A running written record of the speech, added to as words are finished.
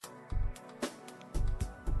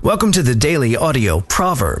Welcome to the Daily Audio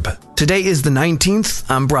Proverb. Today is the 19th.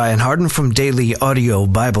 I'm Brian Harden from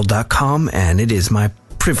DailyAudioBible.com, and it is my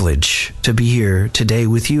privilege to be here today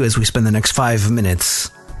with you as we spend the next 5 minutes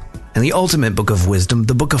in the ultimate book of wisdom,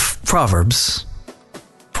 the book of Proverbs,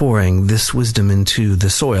 pouring this wisdom into the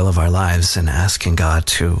soil of our lives and asking God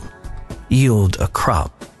to yield a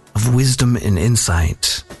crop of wisdom and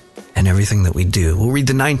insight in everything that we do. We'll read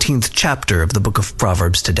the 19th chapter of the book of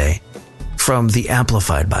Proverbs today from the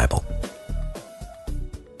Amplified Bible.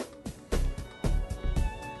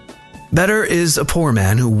 Better is a poor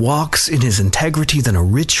man who walks in his integrity than a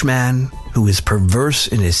rich man who is perverse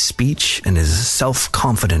in his speech and is a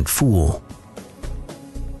self-confident fool.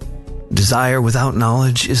 Desire without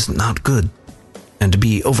knowledge is not good, and to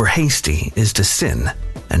be over-hasty is to sin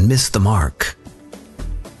and miss the mark.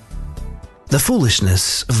 The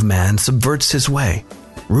foolishness of man subverts his way,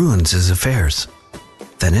 ruins his affairs.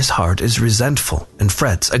 Then his heart is resentful and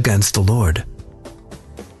frets against the Lord.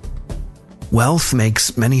 Wealth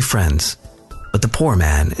makes many friends, but the poor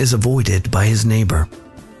man is avoided by his neighbor.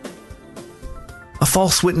 A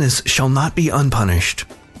false witness shall not be unpunished,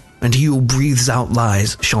 and he who breathes out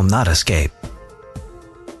lies shall not escape.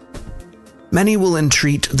 Many will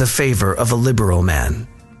entreat the favor of a liberal man,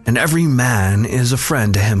 and every man is a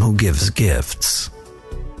friend to him who gives gifts.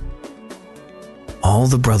 All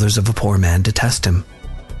the brothers of a poor man detest him.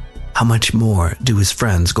 How much more do his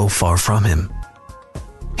friends go far from him?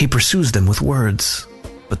 He pursues them with words,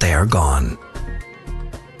 but they are gone.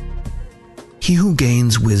 He who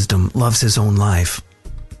gains wisdom loves his own life.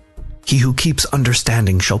 He who keeps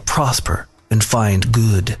understanding shall prosper and find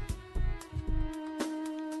good.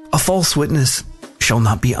 A false witness shall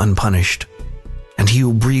not be unpunished, and he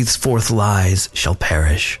who breathes forth lies shall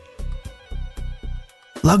perish.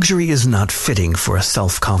 Luxury is not fitting for a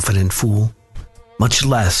self-confident fool, much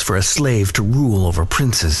less for a slave to rule over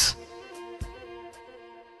princes.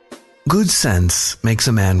 Good sense makes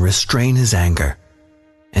a man restrain his anger,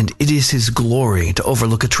 and it is his glory to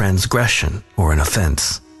overlook a transgression or an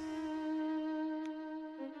offense.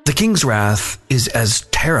 The king's wrath is as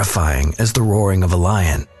terrifying as the roaring of a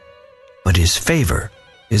lion, but his favor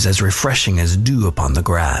is as refreshing as dew upon the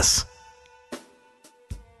grass.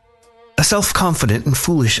 A self-confident and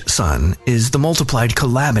foolish son is the multiplied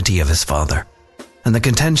calamity of his father, and the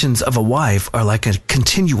contentions of a wife are like a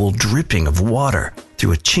continual dripping of water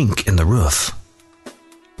through a chink in the roof.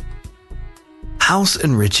 House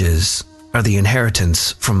and riches are the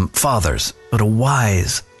inheritance from fathers, but a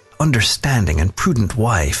wise, understanding, and prudent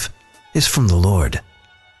wife is from the Lord.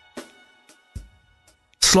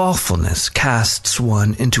 Slothfulness casts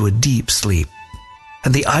one into a deep sleep,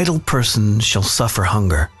 and the idle person shall suffer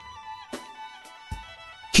hunger.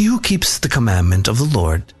 He who keeps the commandment of the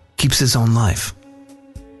Lord keeps his own life,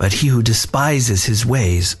 but he who despises his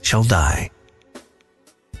ways shall die.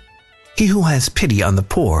 He who has pity on the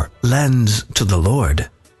poor lends to the Lord,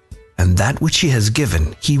 and that which he has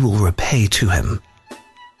given he will repay to him.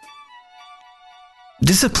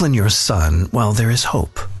 Discipline your son while there is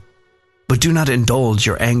hope, but do not indulge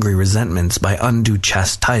your angry resentments by undue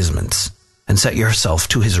chastisements, and set yourself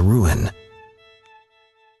to his ruin.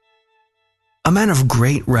 A man of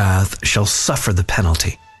great wrath shall suffer the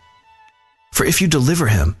penalty. For if you deliver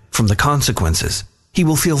him from the consequences, he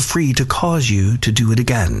will feel free to cause you to do it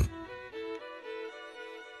again.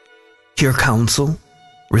 Hear counsel,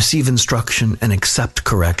 receive instruction, and accept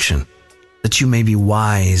correction, that you may be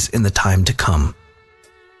wise in the time to come.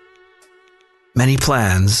 Many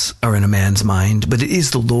plans are in a man's mind, but it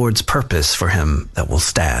is the Lord's purpose for him that will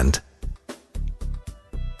stand.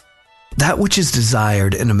 That which is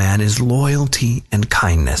desired in a man is loyalty and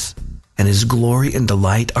kindness, and his glory and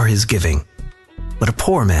delight are his giving. But a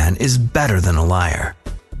poor man is better than a liar.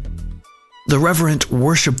 The reverent,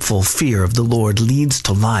 worshipful fear of the Lord leads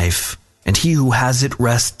to life, and he who has it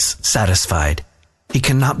rests satisfied. He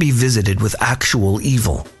cannot be visited with actual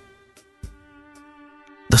evil.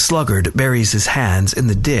 The sluggard buries his hands in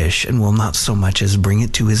the dish and will not so much as bring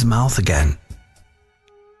it to his mouth again.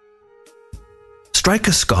 Strike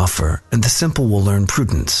a scoffer, and the simple will learn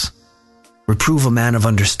prudence. Reprove a man of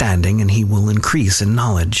understanding, and he will increase in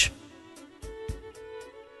knowledge.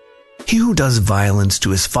 He who does violence to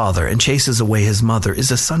his father and chases away his mother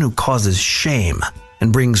is a son who causes shame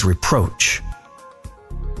and brings reproach.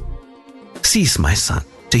 Cease, my son,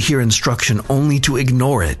 to hear instruction only to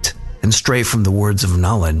ignore it and stray from the words of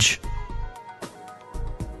knowledge.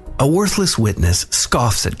 A worthless witness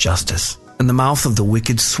scoffs at justice, and the mouth of the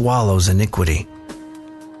wicked swallows iniquity.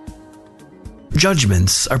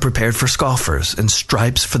 Judgments are prepared for scoffers, and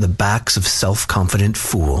stripes for the backs of self-confident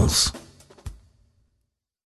fools.